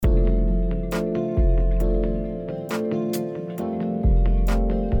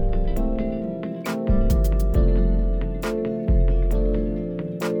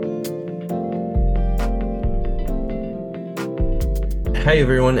Hi,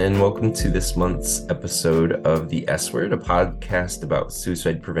 everyone, and welcome to this month's episode of The S Word, a podcast about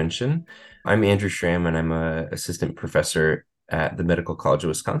suicide prevention. I'm Andrew Schramm, and I'm an assistant professor at the Medical College of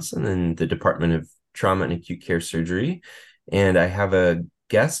Wisconsin in the Department of Trauma and Acute Care Surgery. And I have a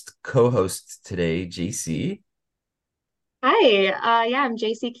guest co-host today, JC. Hi, I'm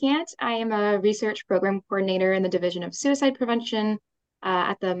JC Cant. I am a research program coordinator in the Division of Suicide Prevention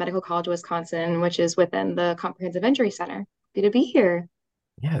at the Medical College of Wisconsin, which is within the Comprehensive Injury Center. Good to be here.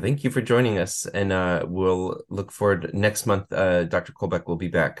 Yeah, thank you for joining us. And we'll look forward next month. Dr. Kolbeck will be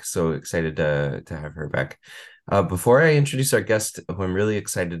back. So excited to have her back. Before I introduce our guest, who I'm really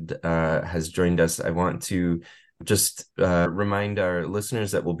excited has joined us, I want to just remind our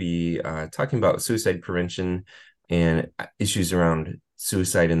listeners that we'll be talking about suicide prevention and issues around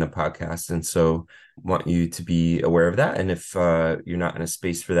suicide in the podcast. And so want you to be aware of that. And if you're not in a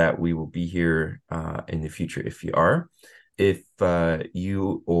space for that, we will be here in the future if you are. If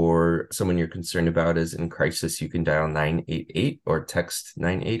you or someone you're concerned about is in crisis, you can dial 988 or text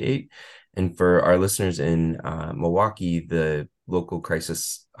 988. And for our listeners in Milwaukee, the local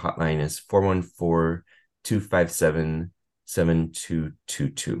crisis hotline is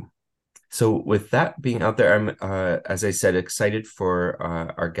 414-257-7222. So with that being out there, I'm, as I said, excited for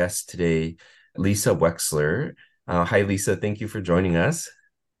our guest today, Lisa Wexler. Hi, Lisa. Thank you for joining us.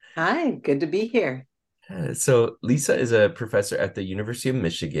 Hi, good to be here. So Lisa is a professor at the University of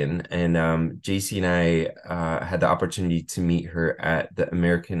Michigan, and JC and I had the opportunity to meet her at the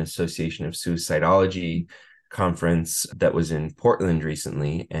American Association of Suicidology conference that was in Portland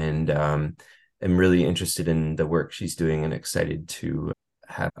recently, and am really interested in the work she's doing and excited to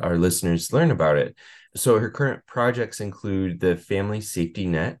have our listeners learn about it. So her current projects include the Family Safety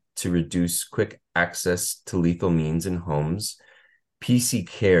Net to reduce quick access to lethal means in homes, PC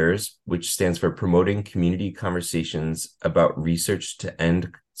Cares, which stands for Promoting Community Conversations about Research to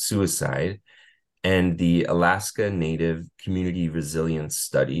End Suicide, and the Alaska Native Community Resilience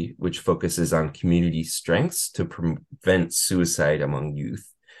Study, which focuses on community strengths to prevent suicide among youth.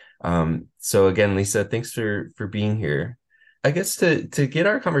 So again, Lisa, thanks for being here. I guess to get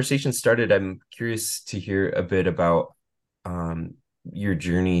our conversation started, I'm curious to hear a bit about your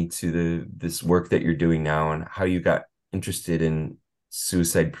journey to this work that you're doing now and how you got interested in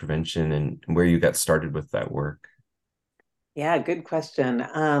suicide prevention and where you got started with that work. Yeah, good question.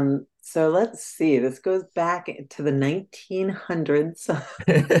 So let's see, this goes back to the 1900s.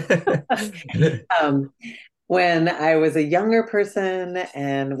 um, when I was a younger person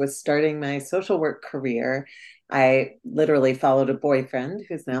and was starting my social work career, I literally followed a boyfriend,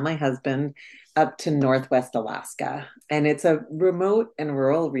 who's now my husband, up to Northwest Alaska. And it's a remote and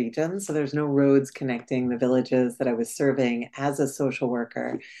rural region, so there's no roads connecting the villages that I was serving as a social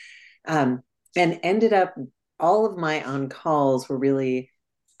worker. And ended up, all of my on-calls were really,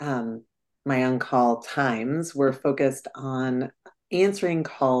 my on-call times were focused on answering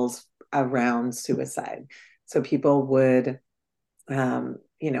calls around suicide. So people would,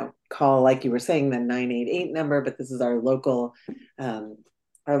 call, like you were saying, the 988 number, but this is our local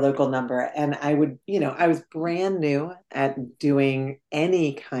number. And I would, I was brand new at doing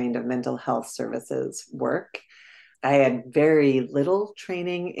any kind of mental health services work. I had very little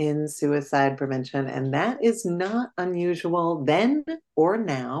training in suicide prevention, and that is not unusual then or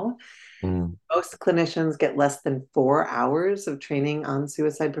now. Mm. Most clinicians get less than 4 hours of training on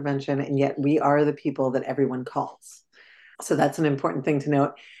suicide prevention, and yet we are the people that everyone calls. So that's an important thing to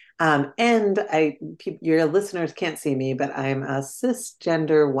note. Your listeners can't see me, but I'm a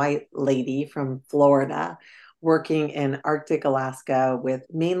cisgender white lady from Florida working in Arctic Alaska with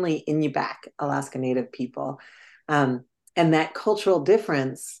mainly Inupiaq Alaska Native people. And that cultural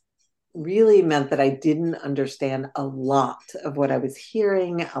difference really meant that I didn't understand a lot of what I was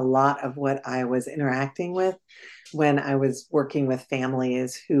hearing, a lot of what I was interacting with when I was working with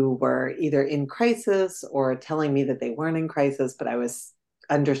families who were either in crisis or telling me that they weren't in crisis, but I was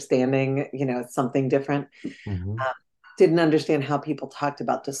understanding, something different. Mm-hmm. Didn't understand how people talked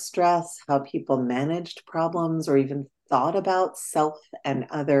about distress, how people managed problems, or even thought about self and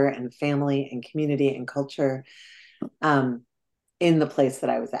other and family and community and culture in the place that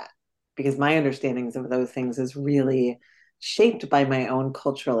I was at. Because my understandings of those things is really shaped by my own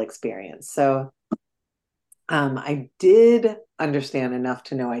cultural experience. So I did understand enough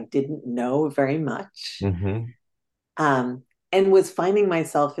to know I didn't know very much. Mm-hmm. And was finding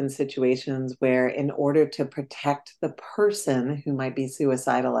myself in situations where, in order to protect the person who might be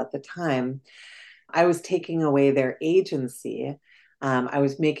suicidal at the time, I was taking away their agency. I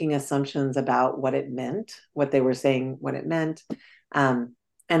was making assumptions about what it meant, what they were saying, what it meant. And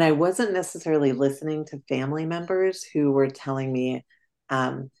I wasn't necessarily listening to family members who were telling me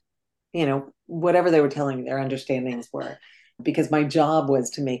whatever they were telling me their understandings were, because my job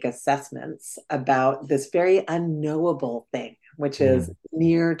was to make assessments about this very unknowable thing, which is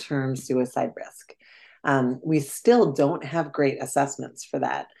near-term suicide risk. We still don't have great assessments for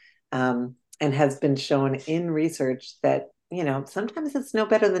that, and has been shown in research that, sometimes it's no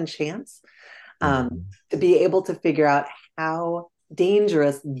better than chance, to be able to figure out how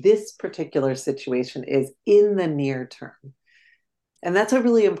dangerous this particular situation is in the near term. And that's a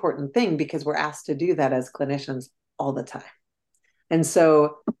really important thing, because we're asked to do that as clinicians all the time. And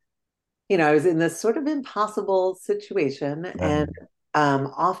so, I was in this sort of impossible situation. And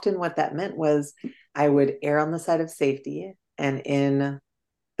often what that meant was I would err on the side of safety. And in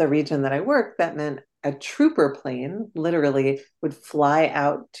the region that I worked, that meant a trooper plane literally would fly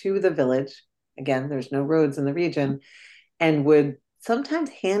out to the village. Again, there's no roads in the region, and would sometimes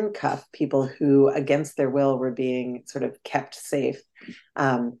handcuff people who, against their will, were being sort of kept safe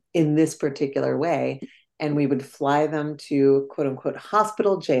in this particular way. And we would fly them to, quote unquote,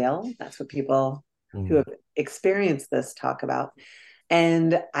 hospital jail. That's what people who have experienced this talk about.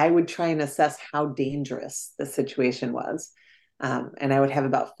 And I would try and assess how dangerous the situation was. And I would have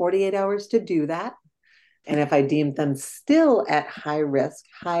about 48 hours to do that. And if I deemed them still at high risk,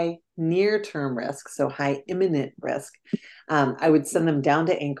 high near-term risk, so high imminent risk, I would send them down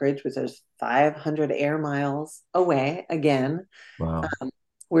to Anchorage, which is 500 air miles away again. Wow.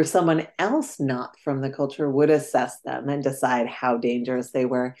 Where someone else not from the culture would assess them and decide how dangerous they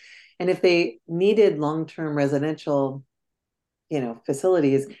were. And if they needed long-term residential,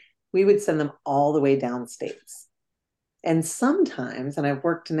 facilities, we would send them all the way downstates. And sometimes, and I've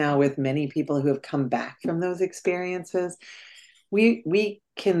worked now with many people who have come back from those experiences, we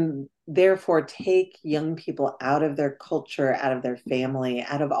can therefore take young people out of their culture, out of their family,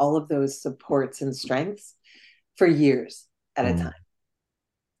 out of all of those supports and strengths for years at a time.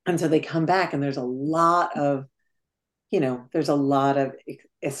 And so they come back, and there's a lot of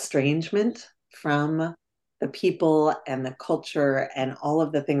estrangement from the people and the culture and all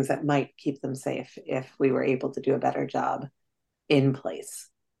of the things that might keep them safe if we were able to do a better job in place.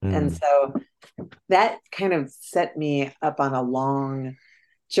 And so that kind of set me up on a long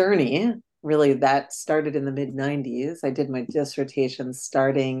journey. Really, that started in the mid-90s. I did my dissertation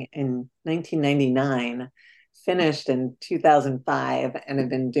starting in 1999, finished in 2005, and have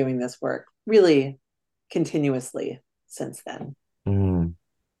been doing this work really continuously since then.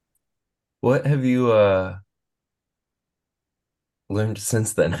 What have you learned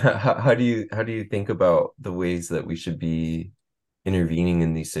since then? How do you think about the ways that we should be intervening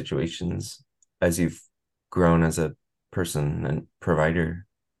in these situations as you've grown as a person and provider?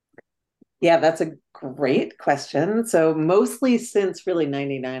 Yeah, that's a great question. So mostly since really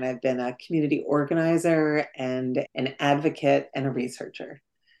 99, I've been a community organizer and an advocate and a researcher.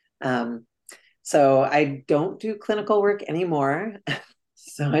 So I don't do clinical work anymore.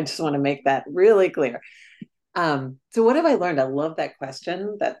 So I just want to make that really clear. So what have I learned? I love that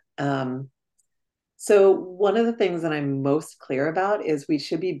question. So one of the things that I'm most clear about is we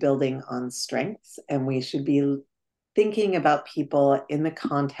should be building on strengths, and we should be thinking about people in the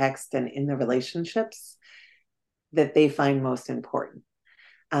context and in the relationships that they find most important.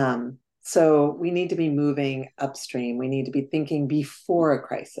 So we need to be moving upstream. We need to be thinking before a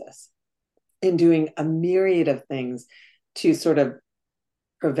crisis and doing a myriad of things to sort of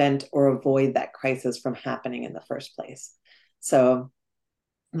prevent or avoid that crisis from happening in the first place. So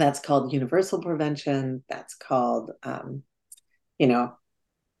that's called universal prevention. That's called,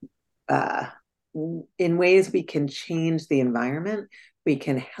 in ways we can change the environment. We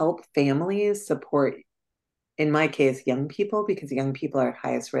can help families support, in my case, young people, because young people are at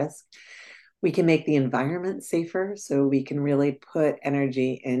highest risk. We can make the environment safer, so we can really put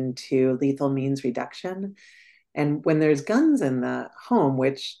energy into lethal means reduction. And when there's guns in the home,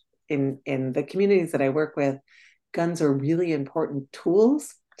 which in the communities that I work with, guns are really important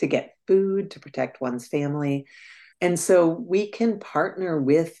tools to get food, to protect one's family. And so we can partner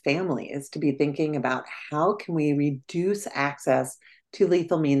with families to be thinking about how can we reduce access to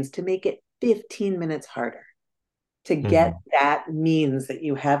lethal means to make it 15 minutes harder to get that means that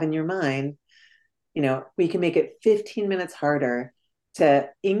you have in your mind. We can make it 15 minutes harder to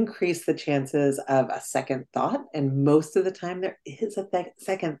increase the chances of a second thought. And most of the time there is a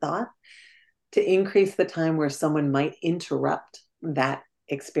second thought, to increase the time where someone might interrupt that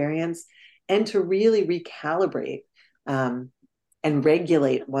experience, and to really recalibrate and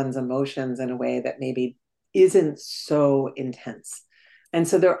regulate one's emotions in a way that maybe isn't so intense. And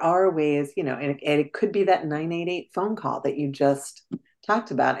so there are ways, and it could be that 988 phone call that you just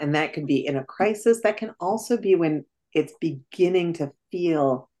talked about. And that could be in a crisis. That can also be when it's beginning to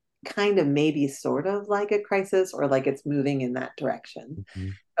feel kind of maybe sort of like a crisis or like it's moving in that direction. Mhm.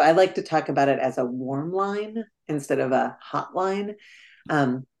 So I like to talk about it as a warm line instead of a hot line,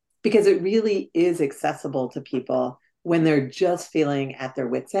 because it really is accessible to people when they're just feeling at their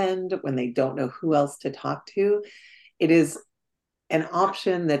wits' end, when they don't know who else to talk to. It is an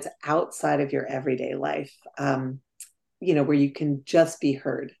option that's outside of your everyday life, where you can just be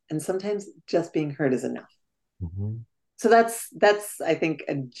heard. And sometimes just being heard is enough. Mhm. So that's I think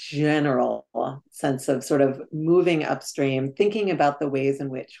a general sense of sort of moving upstream, thinking about the ways in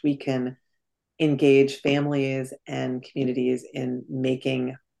which we can engage families and communities in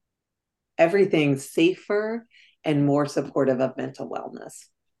making everything safer and more supportive of mental wellness.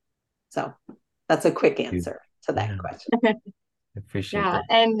 So that's a quick answer to that Yeah, question. I appreciate Yeah,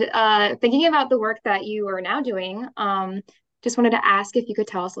 that. and thinking about the work that you are now doing, just wanted to ask if you could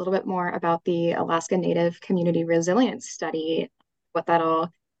tell us a little bit more about the Alaska Native Community Resilience Study, what that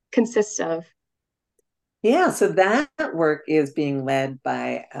all consists of. Yeah, so that work is being led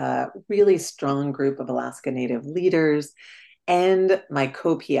by a really strong group of Alaska Native leaders and my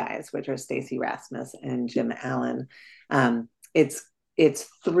co-PIs, which are Stacy Rasmus and Jim Allen. Um, it's it's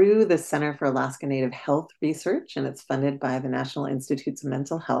through the Center for Alaska Native Health Research, and it's funded by the National Institutes of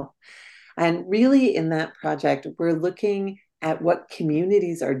Mental Health. And really, in that project, we're looking at what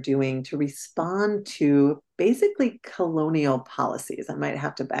communities are doing to respond to basically colonial policies. I might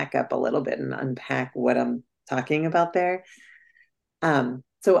have to back up a little bit and unpack what I'm talking about there.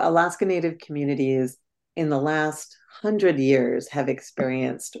 So, Alaska Native communities in the last 100 years have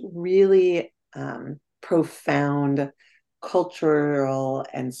experienced really profound cultural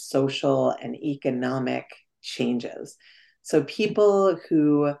and social and economic changes. So, people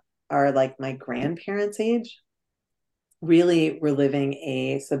who are like my grandparents' age really were living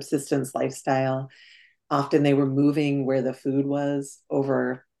a subsistence lifestyle. Often they were moving where the food was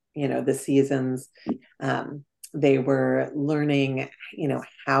over, the seasons. They were learning,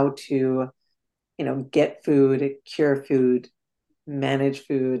 how to, get food, cure food, manage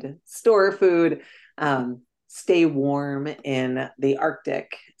food, store food, stay warm in the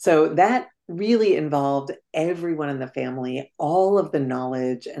Arctic. So that really involved everyone in the family, all of the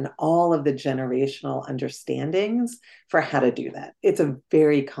knowledge and all of the generational understandings for how to do that. It's a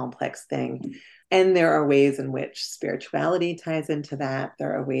very complex thing. And there are ways in which spirituality ties into that.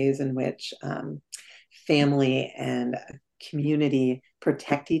 There are ways in which family and community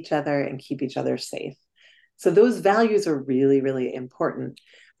protect each other and keep each other safe. So those values are really, really important.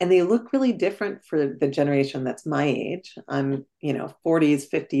 And they look really different for the generation that's my age. I'm, 40s,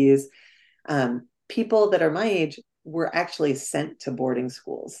 50s. People that are my age were actually sent to boarding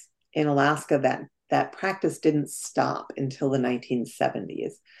schools. In Alaska, that practice didn't stop until the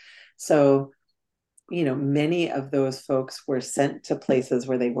 1970s. So, many of those folks were sent to places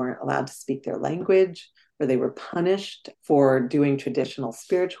where they weren't allowed to speak their language, where they were punished for doing traditional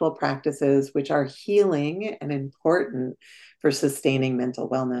spiritual practices, which are healing and important for sustaining mental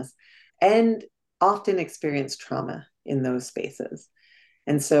wellness, and often experience trauma in those spaces.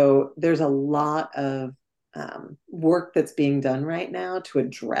 And so there's a lot of work that's being done right now to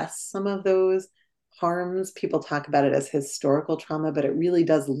address some of those harms. People talk about it as historical trauma, but it really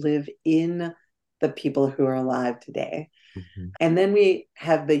does live in the people who are alive today. Mm-hmm. And then we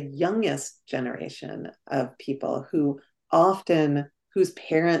have the youngest generation of people whose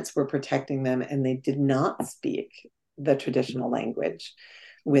parents were protecting them and they did not speak the traditional language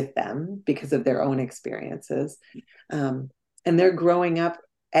with them because of their own experiences. And they're growing up,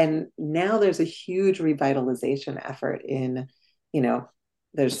 and now there's a huge revitalization effort in,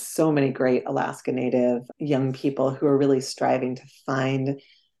 there's so many great Alaska Native young people who are really striving to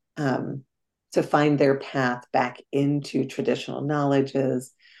find their path back into traditional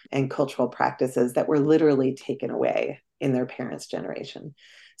knowledges and cultural practices that were literally taken away in their parents' generation.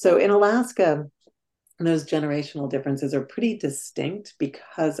 So in Alaska, those generational differences are pretty distinct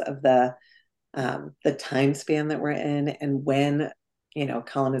because of the time span that we're in and when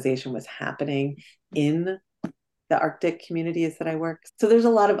colonization was happening in the Arctic communities that I work. So there's a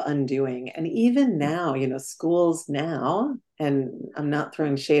lot of undoing. And even now, schools now, and I'm not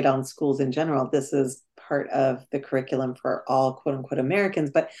throwing shade on schools in general, this is part of the curriculum for all quote unquote Americans,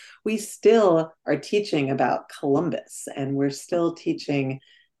 but we still are teaching about Columbus and we're still teaching,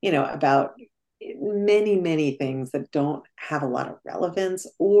 about many, many things that don't have a lot of relevance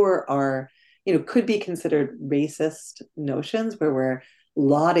or are, could be considered racist notions where we're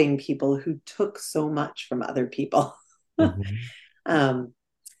lauding people who took so much from other people. Mm-hmm.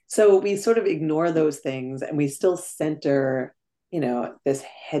 So we sort of ignore those things and we still center, this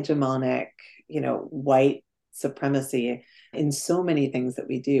hegemonic, white supremacy in so many things that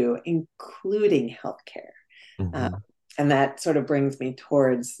we do, including healthcare. Mm-hmm. And that sort of brings me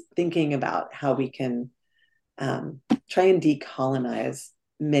towards thinking about how we can try and decolonize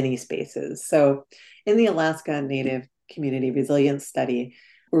many spaces. So in the Alaska Native Community Resilience Study,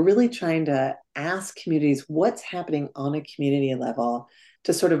 we're really trying to ask communities what's happening on a community level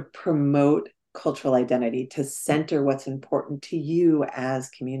to sort of promote cultural identity, to center what's important to you as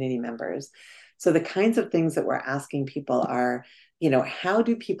community members. So the kinds of things that we're asking people are, how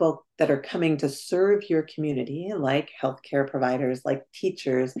do people that are coming to serve your community, like healthcare providers, like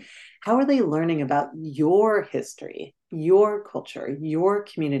teachers, how are they learning about your history, your culture, your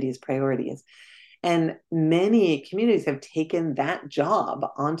community's priorities? And many communities have taken that job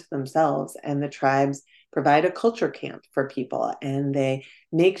onto themselves, and the tribes provide a culture camp for people, and they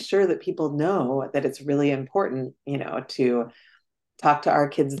make sure that people know that it's really important, to talk to our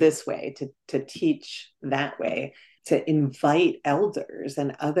kids this way, to teach that way, to invite elders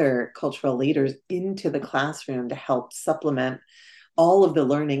and other cultural leaders into the classroom to help supplement all of the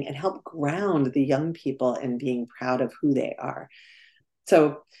learning and help ground the young people in being proud of who they are.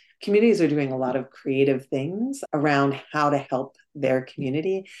 So communities are doing a lot of creative things around how to help their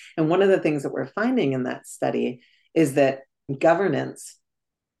community. And one of the things that we're finding in that study is that governance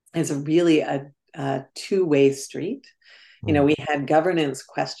is really a two-way street. We had governance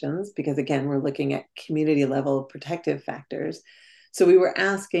questions because, again, we're looking at community level protective factors. So we were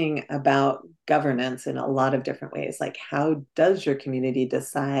asking about governance in a lot of different ways, like how does your community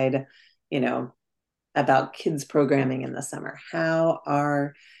decide, about kids programming in the summer? How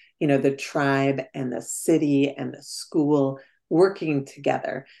are, the tribe and the city and the school working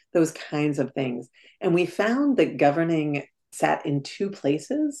together? Those kinds of things. And we found that governing sat in two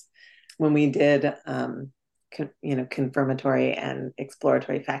places when we did confirmatory and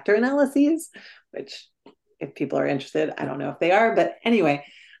exploratory factor analyses, which, if people are interested, I don't know if they are, but anyway,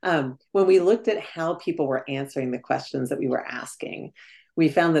 when we looked at how people were answering the questions that we were asking, we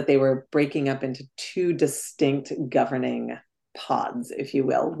found that they were breaking up into two distinct governing pods, if you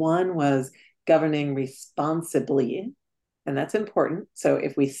will. One was governing responsibly, and that's important. So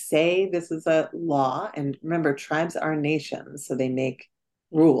if we say this is a law, and remember, tribes are nations, so they make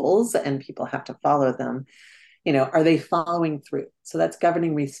rules and people have to follow them. Are they following through? So that's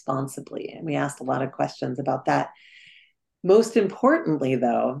governing responsibly. And we asked a lot of questions about that. Most importantly,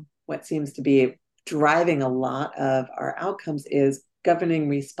 though, what seems to be driving a lot of our outcomes is governing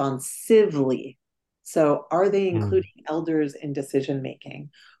responsively. So are they including elders in decision making?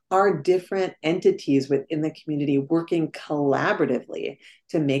 Are different entities within the community working collaboratively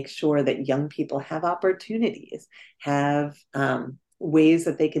to make sure that young people have opportunities, have ways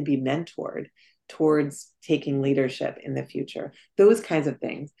that they can be mentored towards taking leadership in the future? Those kinds of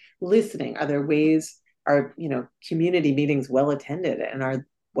things. Listening, are there ways, are community meetings well attended, and are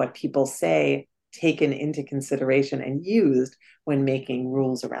what people say taken into consideration and used when making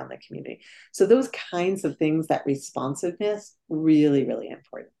rules around the community? So those kinds of things, that responsiveness, really, really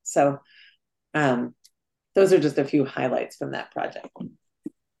important. So those are just a few highlights from that project.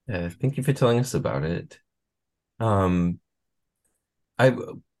 Yeah, thank you for telling us about it. I'm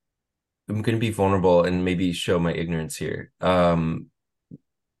going to be vulnerable and maybe show my ignorance here.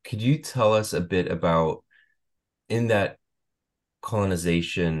 Could you tell us a bit about, in that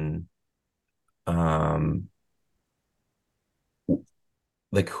colonization,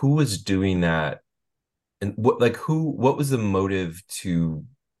 like who was doing that, and what was the motive to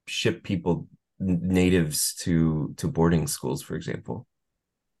ship people, natives, to boarding schools, for example?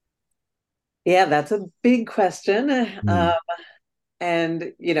 Yeah, that's a big question.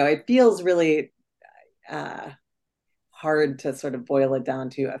 And, it feels really hard to sort of boil it down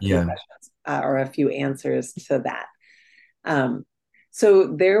to a few questions or a few answers to that.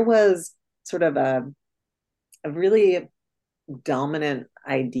 So there was sort of a really dominant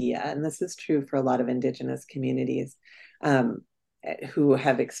idea, and this is true for a lot of Indigenous communities who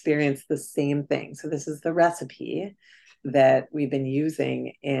have experienced the same thing. So this is the recipe that we've been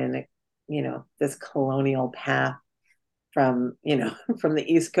using in, this colonial path from, from the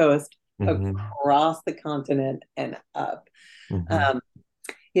East Coast across the continent and up,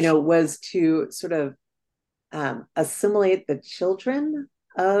 was to sort of assimilate the children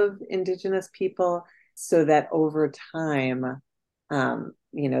of Indigenous people so that over time,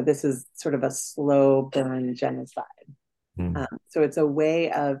 this is sort of a slow burn genocide. So it's a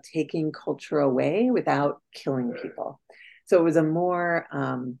way of taking culture away without killing people. So it was a more,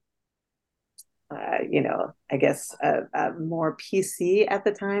 I guess, more PC at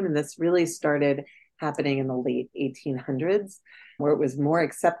the time. And this really started happening in the late 1800s, where it was more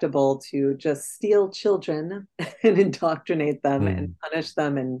acceptable to just steal children and indoctrinate them and punish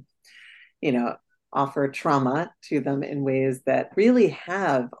them and, offer trauma to them in ways that really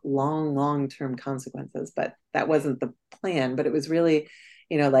have long-term consequences. But that wasn't the plan. But it was really,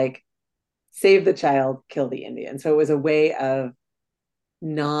 like save the child, kill the Indian. So it was a way of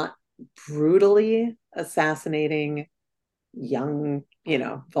not brutally assassinating young,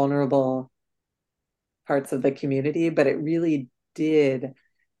 vulnerable parts of the community, but it really did,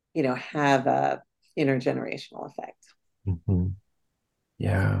 have a intergenerational effect. Mm-hmm.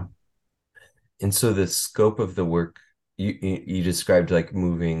 Yeah. And so the scope of the work you described like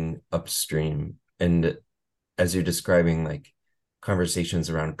moving upstream, and as you're describing like conversations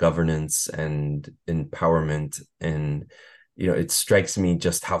around governance and empowerment, and it strikes me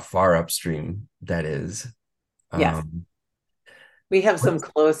just how far upstream that is. Yes. We have some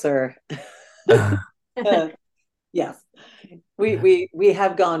closer. Yes. We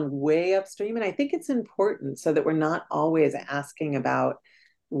have gone way upstream, and I think it's important so that we're not always asking about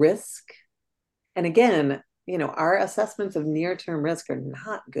risk. And again, our assessments of near-term risk are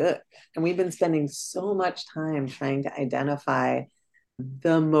not good. And we've been spending so much time trying to identify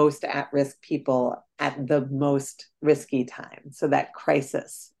the most at-risk people at the most risky time. So that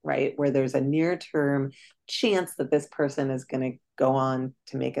crisis, right, where there's a near-term chance that this person is going to go on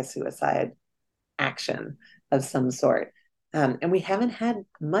to make a suicide action of some sort. And we haven't had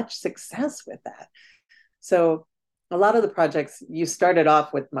much success with that. So a lot of the projects, you started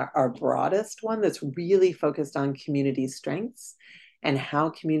off with our broadest one that's really focused on community strengths and how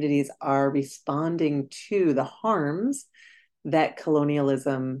communities are responding to the harms that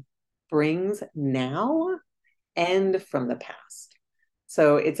colonialism brings now and from the past.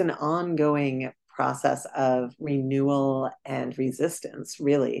 So it's an ongoing process of renewal and resistance,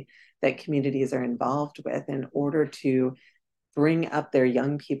 really, that communities are involved with in order to bring up their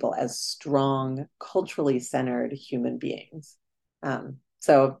young people as strong, culturally centered human beings.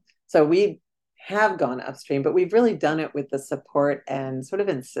 So we have gone upstream, but we've really done it with the support and sort of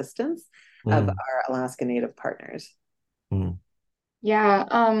insistence of our Alaska Native partners.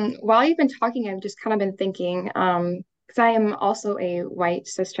 Yeah. While you've been talking, I've just kind of been thinking, because I am also a white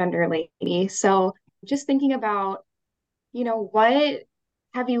cisgender lady. So just thinking about, what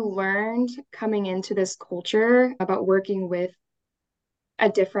have you learned coming into this culture about working with a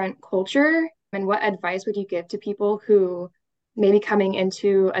different culture? And what advice would you give to people who maybe coming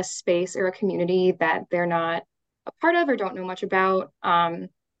into a space or a community that they're not a part of or don't know much about?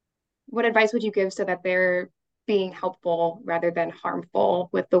 What advice would you give so that they're being helpful rather than harmful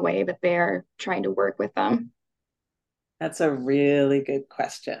with the way that they're trying to work with them? That's a really good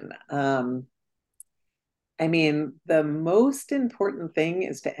question. I mean, the most important thing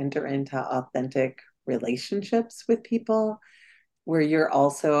is to enter into authentic relationships with people where you're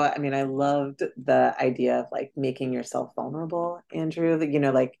also, I mean, I loved the idea of like making yourself vulnerable, Andrew,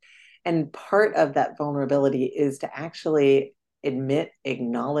 like, and part of that vulnerability is to actually admit,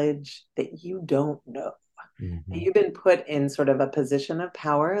 acknowledge that you don't know. Mm-hmm. You've been put in sort of a position of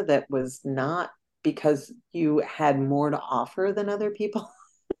power that was not because you had more to offer than other people.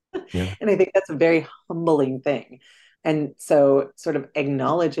 Yeah. And I think that's a very humbling thing. And so, sort of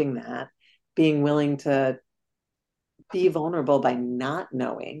acknowledging that, being willing to be vulnerable by not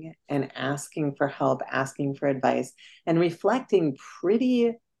knowing and asking for help, asking for advice, and reflecting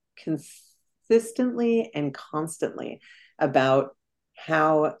pretty consistently and constantly about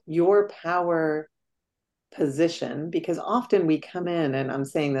how your power position, because often we come in, and I'm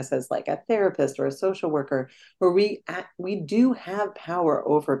saying this as like a therapist or a social worker, where we do have power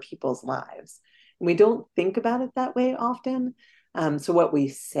over people's lives. And we don't think about it that way often. So what we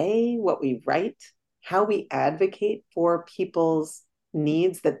say, what we write, how we advocate for people's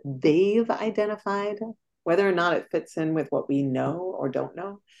needs that they've identified, whether or not it fits in with what we know or don't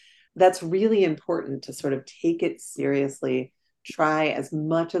know, that's really important to sort of take it seriously, try as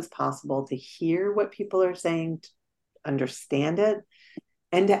much as possible to hear what people are saying, to understand it,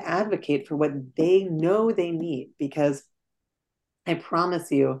 and to advocate for what they know they need. Because I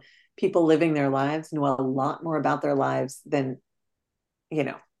promise you, people living their lives know a lot more about their lives than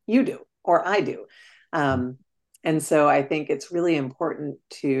you do or I do. And so I think it's really important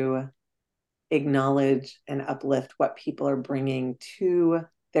to acknowledge and uplift what people are bringing to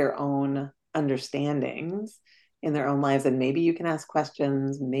their own understandings in their own lives. And maybe you can ask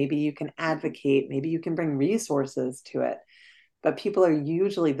questions, maybe you can advocate, maybe you can bring resources to it. But people are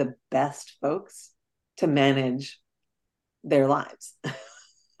usually the best folks to manage their lives,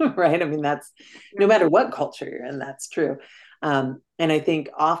 right? I mean, that's no matter what culture you're in, that's true. And I think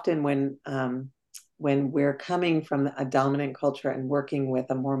often when when we're coming from a dominant culture and working with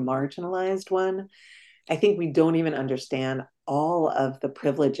a more marginalized one, I think we don't even understand all of the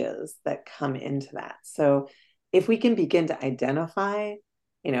privileges that come into that. So if we can begin to identify,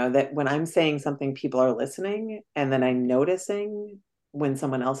 that when I'm saying something, people are listening, and then I'm noticing when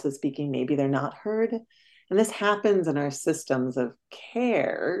someone else is speaking, maybe they're not heard. And this happens in our systems of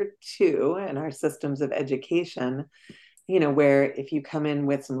care too, and our systems of education, where if you come in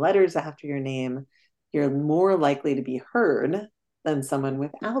with some letters after your name, you're more likely to be heard than someone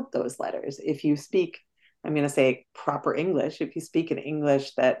without those letters. If you speak, I'm going to say proper English, if you speak an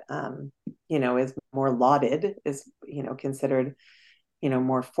English that, is more lauded, is, considered,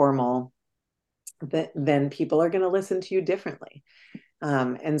 more formal, then people are going to listen to you differently.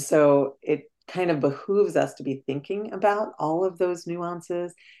 And so it kind of behooves us to be thinking about all of those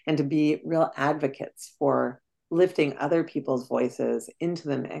nuances and to be real advocates for lifting other people's voices into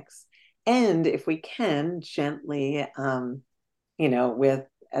the mix. And if we can, gently, with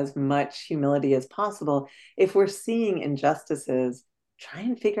as much humility as possible, if we're seeing injustices, try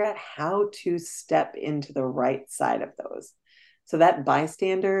and figure out how to step into the right side of those. So that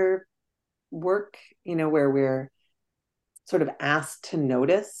bystander work, where we're sort of asked to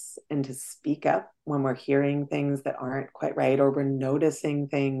notice and to speak up when we're hearing things that aren't quite right, or we're noticing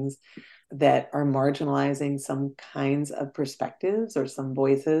things that are marginalizing some kinds of perspectives or some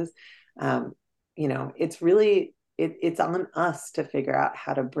voices. It's really, it's on us to figure out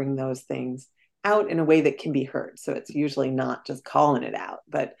how to bring those things out in a way that can be heard. So it's usually not just calling it out,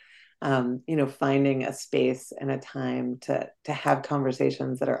 but finding a space and a time to have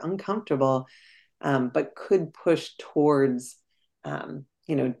conversations that are uncomfortable, but could push towards,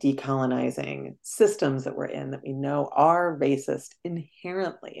 decolonizing systems that we're in that we know are racist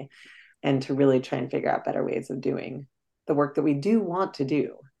inherently, and to really try and figure out better ways of doing the work that we do want to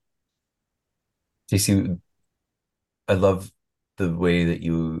do. JC, I love the way that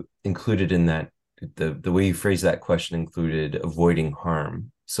you included in that, the way you phrased that question included avoiding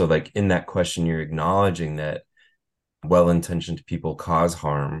harm. So like in that question, you're acknowledging that well-intentioned people cause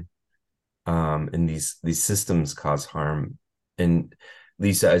harm, and these systems cause harm. And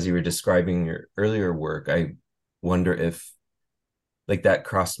Lisa, as you were describing your earlier work, I wonder if, like, that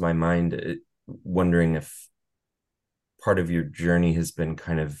crossed my mind, wondering if part of your journey has been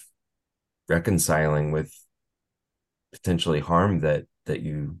kind of reconciling with potentially harm that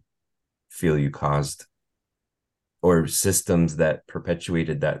you feel you caused, or systems that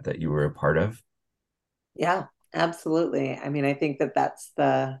perpetuated that you were a part of. Yeah, absolutely. I mean, I think that's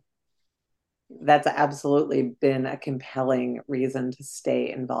absolutely been a compelling reason to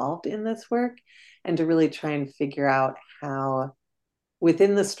stay involved in this work, and to really try and figure out how,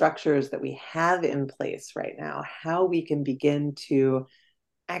 within the structures that we have in place right now, how we can begin to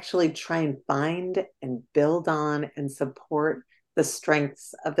actually try and find and build on and support the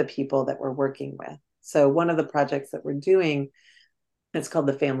strengths of the people that we're working with. So one of the projects that we're doing, it's called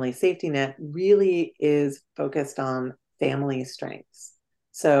the Family Safety Net, really is focused on family strengths.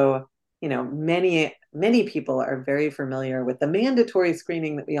 So, many people are very familiar with the mandatory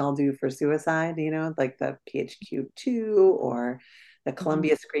screening that we all do for suicide, like the PHQ-2 or the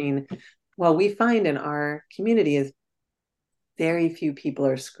Columbia screen. Well, we find in our community is very few people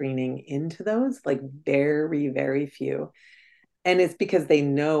are screening into those, like very, very few. And it's because they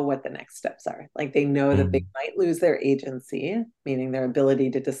know what the next steps are. Like they know that they might lose their agency, meaning their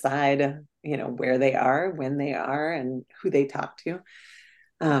ability to decide, where they are, when they are, and who they talk to.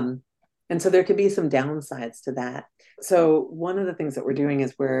 And so there could be some downsides to that. So one of the things that we're doing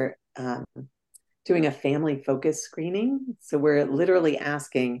is we're doing a family focus screening. So we're literally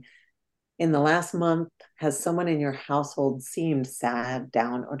asking, in the last month, has someone in your household seemed sad,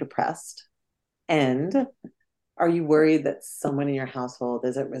 down, or depressed? And are you worried that someone in your household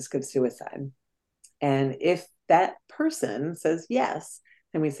is at risk of suicide? And if that person says yes,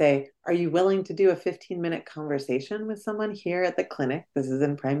 then we say, are you willing to do a 15-minute conversation with someone here at the clinic? This is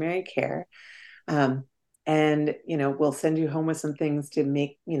in primary care. And, we'll send you home with some things to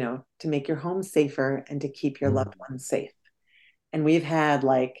make your home safer and to keep your loved ones safe. And we've had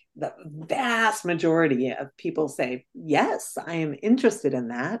like the vast majority of people say, yes, I am interested in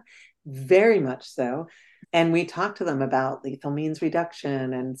that, very much so. And we talk to them about lethal means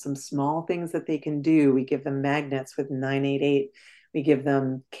reduction and some small things that they can do. We give them magnets with 988. We give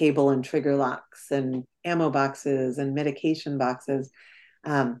them cable and trigger locks and ammo boxes and medication boxes.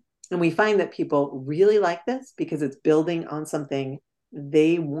 And we find that people really like this because it's building on something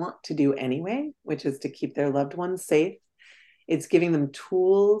they want to do anyway, which is to keep their loved ones safe. It's giving them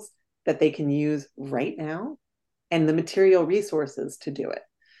tools that they can use right now and the material resources to do it.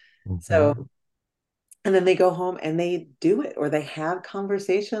 So And then they go home and they do it, or they have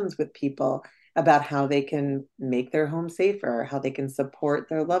conversations with people about how they can make their home safer, how they can support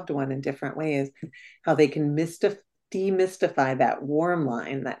their loved one in different ways, how they can demystify that warm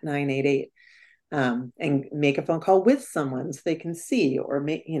line, that 988, and make a phone call with someone so they can see, or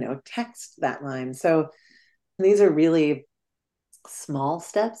make, text that line. So these are really small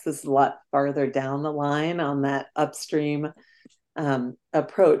steps. This is a lot farther down the line on that upstream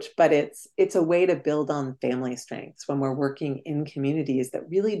approach, but it's a way to build on family strengths when we're working in communities that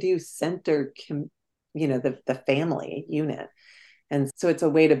really do center the family unit. And so it's a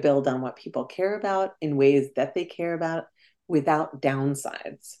way to build on what people care about in ways that they care about without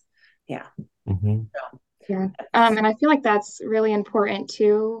downsides. Yeah. Mm-hmm. So, Yeah. And I feel like that's really important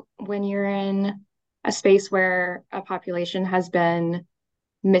too when you're in a space where a population has been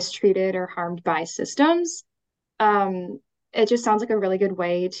mistreated or harmed by systems. Um, it just sounds like a really good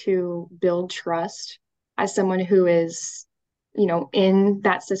way to build trust as someone who is, in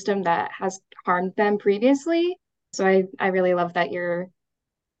that system that has harmed them previously. So I really love that you're,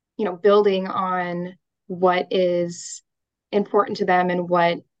 building on what is important to them and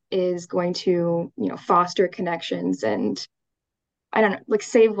what is going to, foster connections and I don't know, like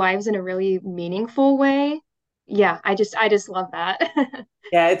save lives in a really meaningful way. Yeah, I just love that.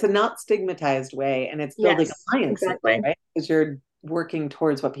 yeah, it's a not stigmatized way, and it's building Yes, alliances, exactly. right? Because you're working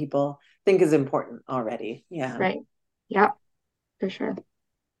towards what people think is important already. Yeah. Right. Yeah, for sure.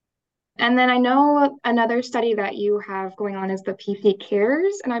 And then I know another study that you have going on is the PC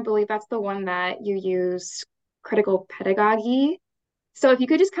Cares, and I believe that's the one that you use critical pedagogy. So if you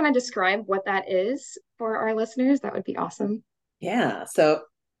could just kind of describe what that is for our listeners, that would be awesome. Yeah. So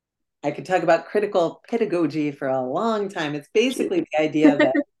I could talk about critical pedagogy for a long time. It's Please. basically the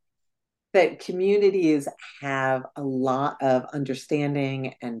idea that communities have a lot of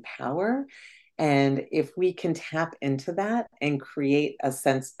understanding and power. And if we can tap into that and create a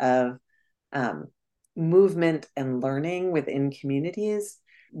sense of um, movement and learning within communities,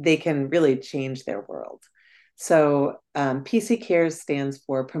 they can really change their world. So, PC Cares stands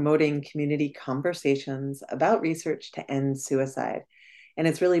for Promoting Community Conversations about Research to End Suicide. And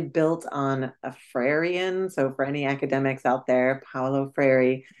it's really built on a Freirean. So, for any academics out there, Paulo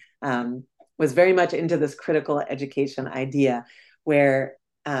Freire was very much into this critical education idea where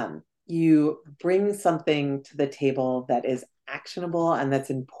you bring something to the table that is actionable and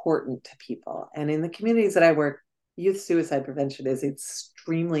that's important to people. And in the communities that I work, youth suicide prevention is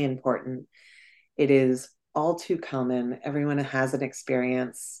extremely important. It is all too common. Everyone has an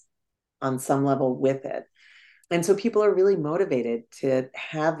experience on some level with it. And so people are really motivated to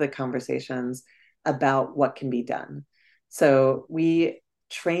have the conversations about what can be done. So we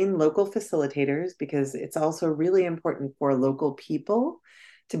train local facilitators because it's also really important for local people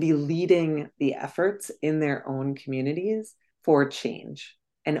to be leading the efforts in their own communities for change.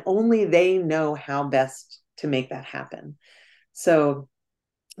 And only they know how best to make that happen. So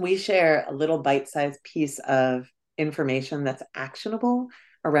we share a little bite-sized piece of information that's actionable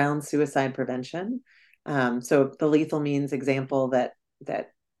around suicide prevention. So the lethal means example that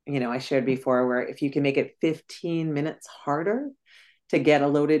I shared before, where if you can make it 15 minutes harder to get a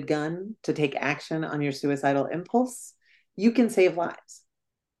loaded gun to take action on your suicidal impulse, you can save lives.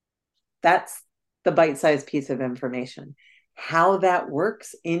 That's the bite-sized piece of information. How that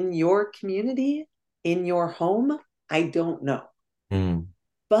works in your community, in your home, I don't know. Mm.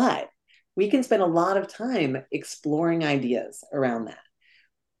 But we can spend a lot of time exploring ideas around that.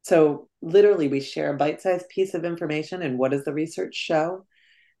 So literally we share a bite-sized piece of information and what does the research show?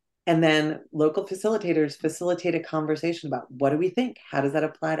 And then local facilitators facilitate a conversation about what do we think? How does that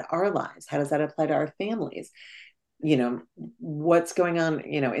apply to our lives? How does that apply to our families? What's going on,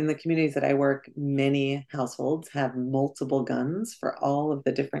 in the communities that I work, many households have multiple guns for all of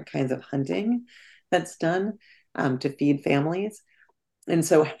the different kinds of hunting that's done to feed families. And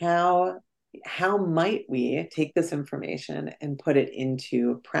so how might we take this information and put it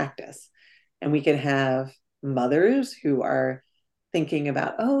into practice? And we could have mothers who are thinking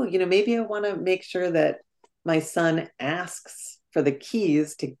about, oh, maybe I want to make sure that my son asks for the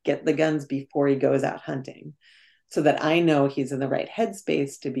keys to get the guns before he goes out hunting, so that I know he's in the right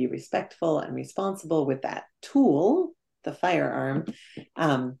headspace to be respectful and responsible with that tool, the firearm.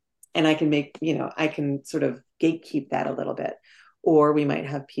 And I can sort of gatekeep that a little bit. Or we might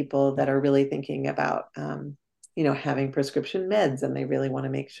have people that are really thinking about, having prescription meds and they really want to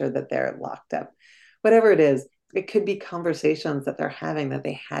make sure that they're locked up. Whatever it is, it could be conversations that they're having that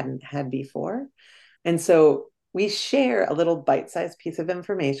they hadn't had before. And so we share a little bite-sized piece of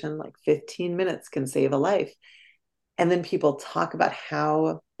information, like 15 minutes can save a life. And then people talk about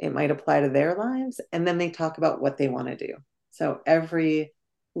how it might apply to their lives, and then they talk about what they want to do. So every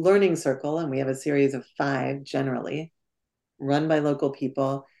learning circle, and we have a series of 5 generally, run by local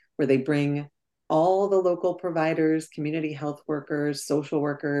people, where they bring all the local providers, community health workers, social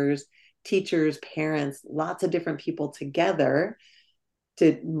workers, teachers, parents, lots of different people together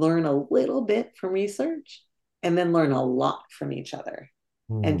to learn a little bit from research and then learn a lot from each other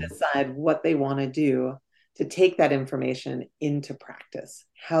and decide what they want to do to take that information into practice,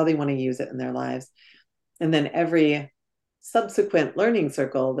 how they want to use it in their lives. And then every subsequent learning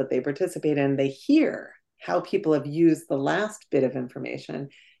circle that they participate in, they hear how people have used the last bit of information.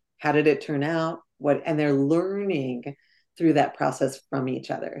 How did it turn out? And they're learning through that process from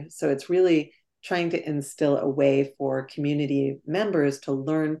each other. So it's really trying to instill a way for community members to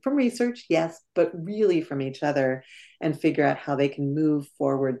learn from research, yes, but really from each other, and figure out how they can move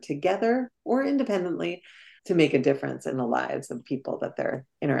forward together or independently to make a difference in the lives of people that they're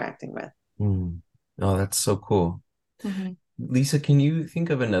interacting with. Oh, that's so cool. Mm-hmm. Lisa, can you think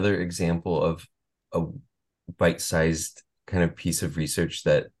of another example of a bite-sized kind of piece of research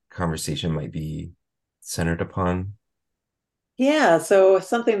that conversation might be centered upon? Yeah, so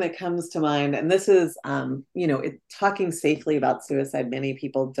something that comes to mind, and this is, talking safely about suicide, many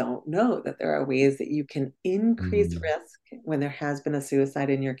people don't know that there are ways that you can increase risk when there has been a suicide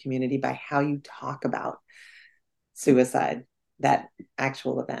in your community by how you talk about suicide, that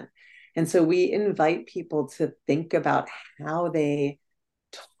actual event. And so we invite people to think about how they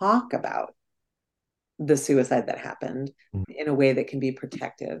talk about the suicide that happened in a way that can be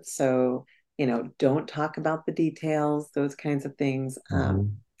protective. So, don't talk about the details, those kinds of things.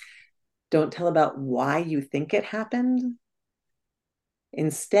 Don't tell about why you think it happened.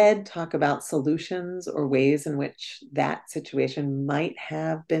 Instead, talk about solutions or ways in which that situation might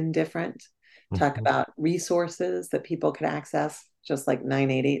have been different. Talk about resources that people could access, just like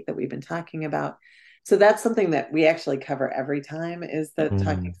 988 that we've been talking about. So that's something that we actually cover every time, is the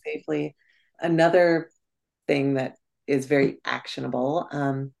talking safely. Another thing that is very actionable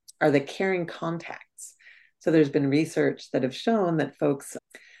are the caring contacts. So there's been research that have shown that folks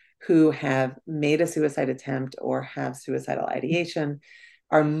who have made a suicide attempt or have suicidal ideation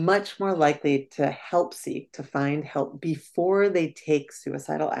are much more likely to help seek, to find help before they take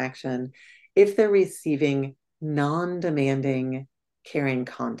suicidal action if they're receiving non-demanding caring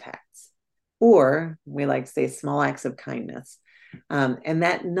contacts, or we like to say small acts of kindness. And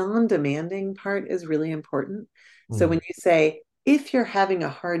that non-demanding part is really important. So when you say, if you're having a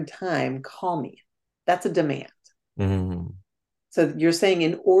hard time, call me, that's a demand. So you're saying,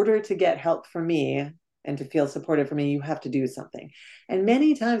 in order to get help from me and to feel supported from me, you have to do something. And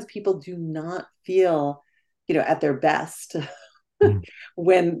many times people do not feel, at their best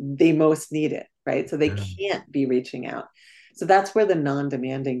when they most need it, right? So they can't be reaching out. So that's where the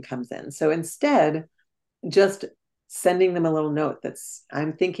non-demanding comes in. So instead, just sending them a little note that's,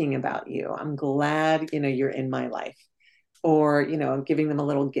 I'm thinking about you. I'm glad, you're in my life. Or, giving them a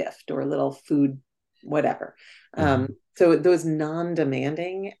little gift or a little food, whatever. So those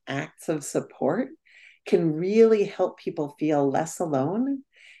non-demanding acts of support can really help people feel less alone.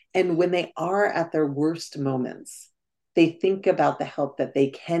 And when they are at their worst moments, they think about the help that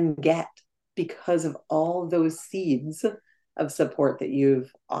they can get because of all those seeds of support that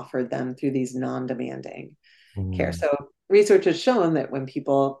you've offered them through these non-demanding care. So research has shown that when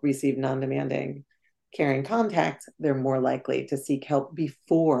people receive non-demanding caring contact, they're more likely to seek help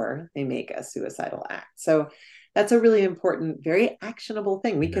before they make a suicidal act. So that's a really important, very actionable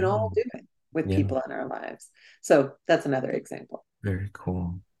thing. We can all do it with people in our lives. So that's another example. Very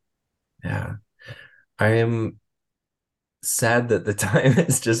cool. Yeah. I am sad that the time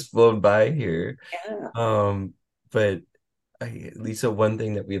has just flown by here. But Lisa, one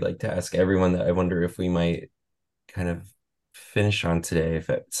thing that we'd like to ask everyone that I wonder if we might kind of finish on today, if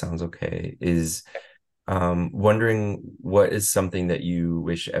that sounds okay, is wondering what is something that you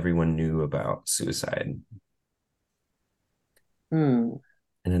wish everyone knew about suicide? And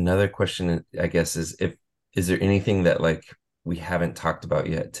another question, I guess, is there anything that like we haven't talked about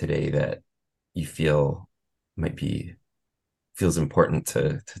yet today that you feel might be feels important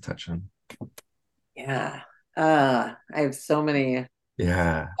to touch on? Yeah. I have so many,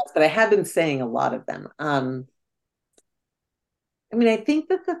 Yeah. but I have been saying a lot of them. I think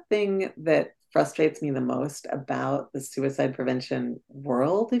that the thing that frustrates me the most about the suicide prevention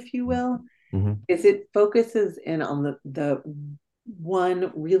world, if you will, is it focuses in on the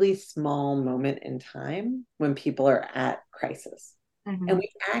one really small moment in time when people are at crisis. And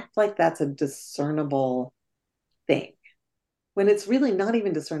we act like that's a discernible thing when it's really not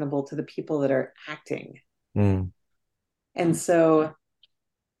even discernible to the people that are acting And so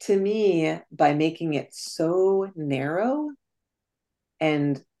to me, by making it so narrow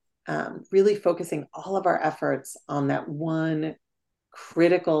and really focusing all of our efforts on that one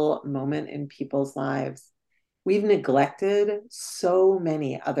critical moment in people's lives, we've neglected so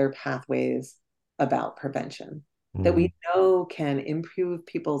many other pathways about prevention that we know can improve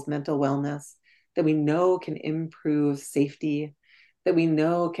people's mental wellness, that we know can improve safety, that we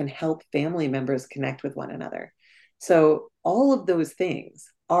know can help family members connect with one another. So all of those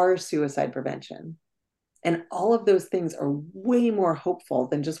things are suicide prevention. And all of those things are way more hopeful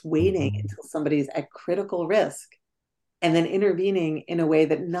than just waiting until somebody's at critical risk and then intervening in a way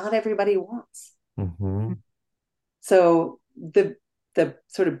that not everybody wants. So the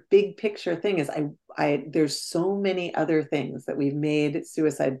sort of big picture thing is there's so many other things that we've made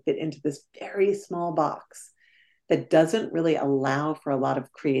suicide fit into this very small box that doesn't really allow for a lot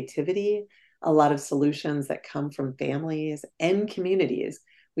of creativity, a lot of solutions that come from families and communities.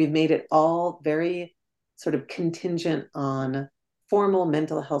 We've made it all very sort of contingent on formal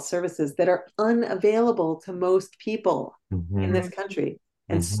mental health services that are unavailable to most people in this country,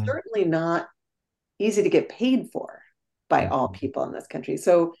 and certainly not easy to get paid for by all people in this country.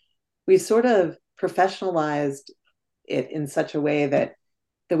 So we've sort of professionalized it in such a way that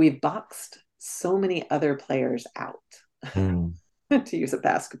we've boxed so many other players out, to use a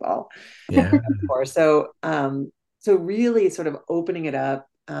basketball metaphor. So really sort of opening it up,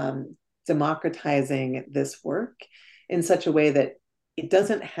 democratizing this work in such a way that it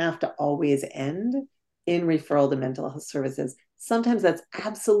doesn't have to always end in referral to mental health services. Sometimes that's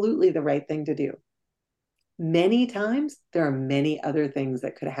absolutely the right thing to do. Many times there are many other things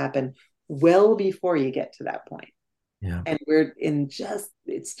that could happen well before you get to that point. And we're in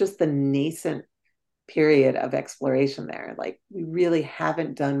it's just the nascent period of exploration there. Like, we really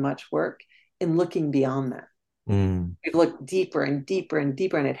haven't done much work in looking beyond that. We've looked deeper and deeper and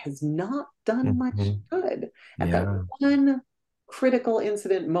deeper, and it has not done much good at that one critical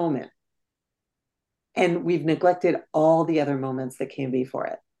incident moment. And we've neglected all the other moments that came before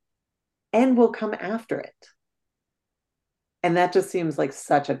it and will come after it. And that just seems like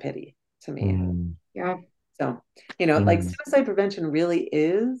such a pity to me. So, like, suicide prevention really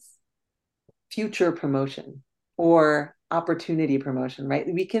is future promotion or opportunity promotion, right?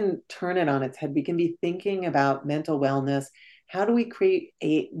 We can turn it on its head. We can be thinking about mental wellness. How do we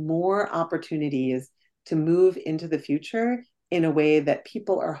create more opportunities to move into the future in a way that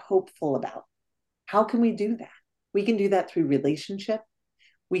people are hopeful about? How can we do that? We can do that through relationship.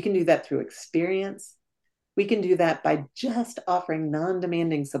 We can do that through experience. We can do that by just offering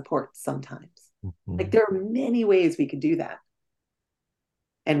non-demanding support sometimes. Like, there are many ways we could do that.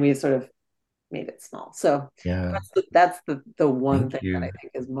 And we sort of made it small. So that's the one thing that I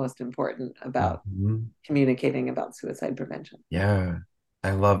think is most important about communicating about suicide prevention.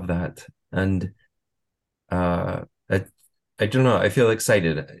 I love that. And I don't know, I feel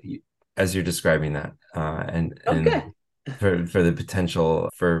excited as you're describing that, and for the potential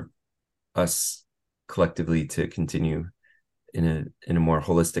for us collectively to continue in a more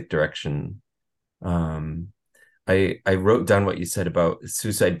holistic direction. I wrote down what you said about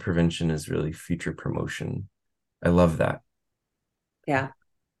suicide prevention is really future promotion. I love that. I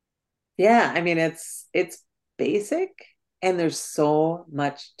mean, it's basic, and there's so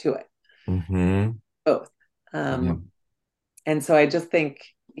much to it. Both. And so I just think,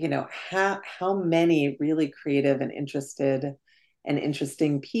 how many really creative and interested and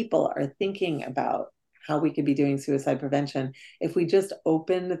interesting people are thinking about how we could be doing suicide prevention if we just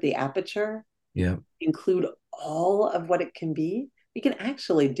open the aperture, include all of what it can be. We can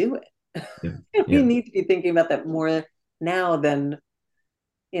actually do it. We need to be thinking about that more now than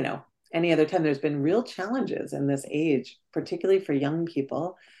any other time. There's been real challenges in this age, particularly for young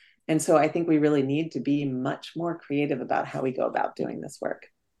people. And so I think we really need to be much more creative about how we go about doing this work.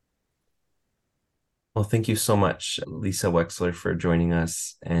 Well, thank you so much, Lisa Wexler, for joining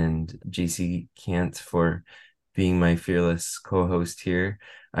us, and JC Kant for being my fearless co-host here.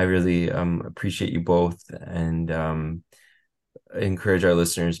 I really appreciate you both, and encourage our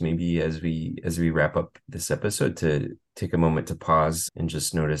listeners, maybe as we wrap up this episode, to take a moment to pause and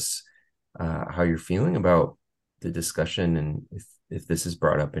just notice how you're feeling about the discussion, and if this has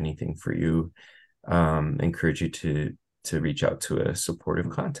brought up anything for you. Encourage you to reach out to a supportive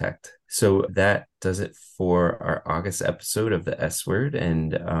contact. So that does it for our August episode of the S Word.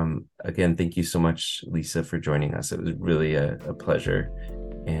 And again, thank you so much, Lisa, for joining us. It was really a pleasure.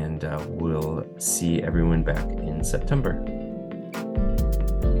 And we'll see everyone back in September.